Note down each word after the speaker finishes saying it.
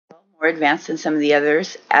more advanced than some of the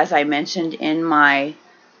others. As I mentioned in my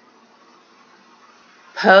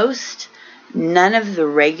post, none of the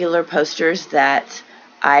regular posters that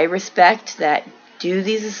I respect that do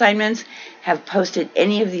these assignments have posted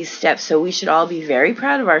any of these steps, so we should all be very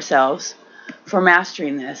proud of ourselves for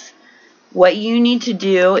mastering this. What you need to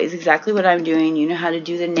do is exactly what I'm doing. You know how to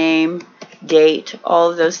do the name, date, all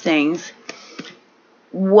of those things.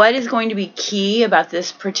 What is going to be key about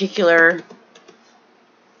this particular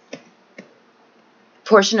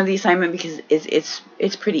portion of the assignment, because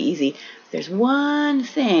it's pretty easy. There's one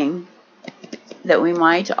thing that we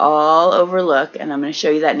might all overlook, and I'm going to show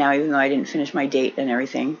you that now, even though I didn't finish my date and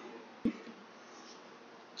everything.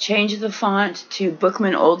 Change the font to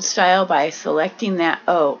Bookman Old Style by selecting that.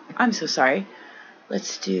 Oh, I'm so sorry.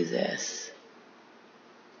 Let's do this.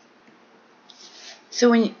 So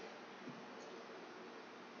when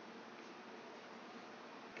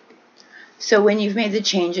you've made the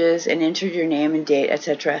changes and entered your name and date,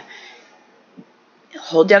 etc.,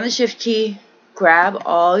 hold down the Shift key, grab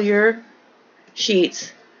all your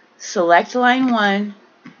sheets, select line 1,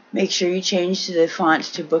 make sure you change to the font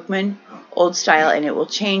to Bookman Old Style, and it will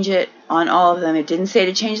change it on all of them. It didn't say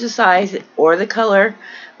to change the size or the color,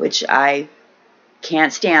 which I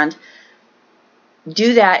can't stand.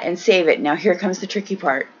 Do that and save it. Now here comes the tricky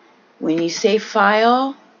part. When you save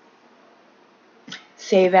file,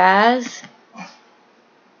 save as,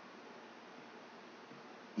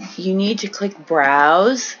 you need to click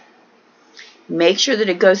Browse. Make sure that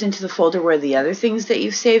it goes into the folder where the other things that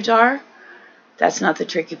you've saved are. That's not the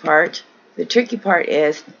tricky part. The tricky part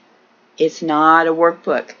is it's not a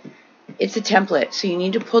workbook. It's a template. So you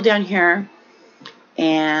need to pull down here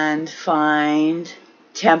and find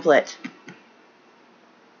template.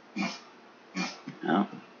 Oh,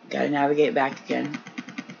 got to navigate back again.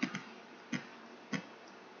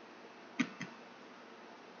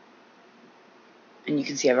 And you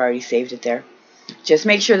can see I've already saved it there. Just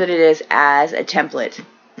make sure that it is as a template.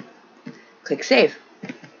 Click Save.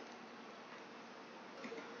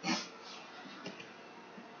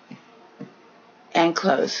 And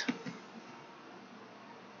close.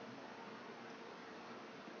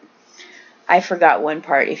 I forgot one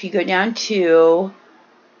part. If you go down to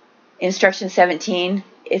instruction 17,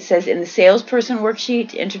 it says in the salesperson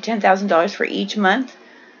worksheet, enter $10,000 for each month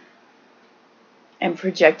and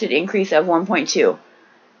projected increase of 1.2.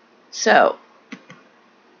 So,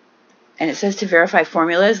 and it says to verify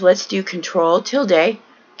formulas. Let's do Control tilde,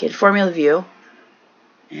 get formula view,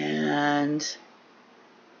 and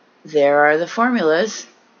there are the formulas.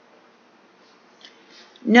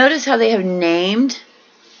 Notice how they have named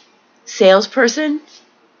salesperson.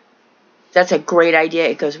 That's a great idea.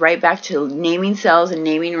 It goes right back to naming cells and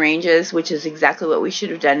naming ranges, which is exactly what we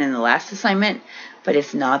should have done in the last assignment, but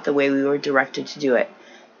it's not the way we were directed to do it.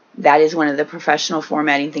 That is one of the professional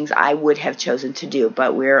formatting things I would have chosen to do,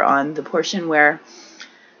 but we're on the portion where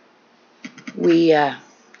we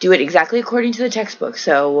do it exactly according to the textbook.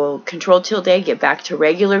 So we'll Control tilde, get back to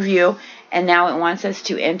regular view, and now it wants us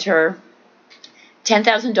to enter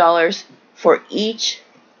 $10,000 for each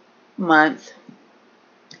month.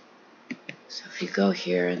 So if you go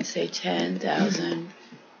here and say 10,000,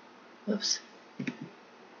 whoops.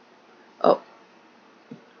 Oh.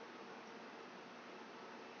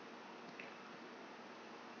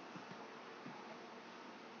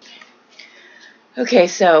 Okay,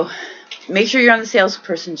 so make sure you're on the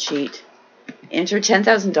salesperson sheet. Enter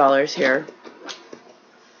 $10,000 here.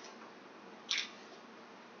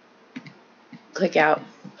 Click out.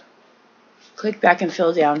 Click back and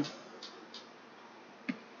fill down.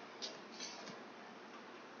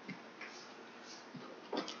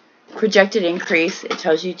 Projected increase, it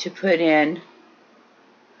tells you to put in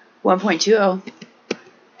 1.20.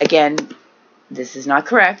 Again, this is not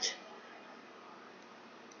correct.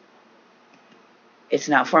 It's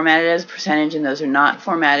not formatted as a percentage, and those are not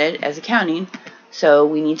formatted as accounting. So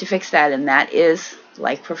we need to fix that, and that is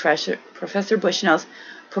like Professor Bushnell's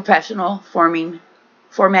professional formatting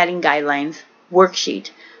guidelines worksheet.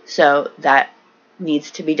 So that needs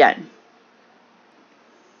to be done.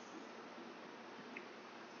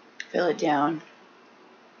 Fill it down.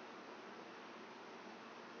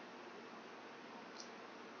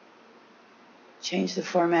 Change the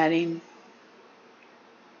formatting.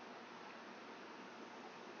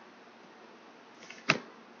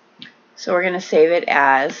 So we're going to save it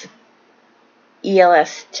as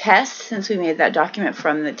ELS test, since we made that document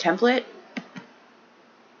from the template.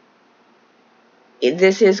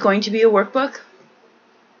 This is going to be a workbook.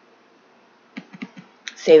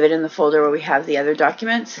 Save it in the folder where we have the other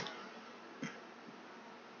documents.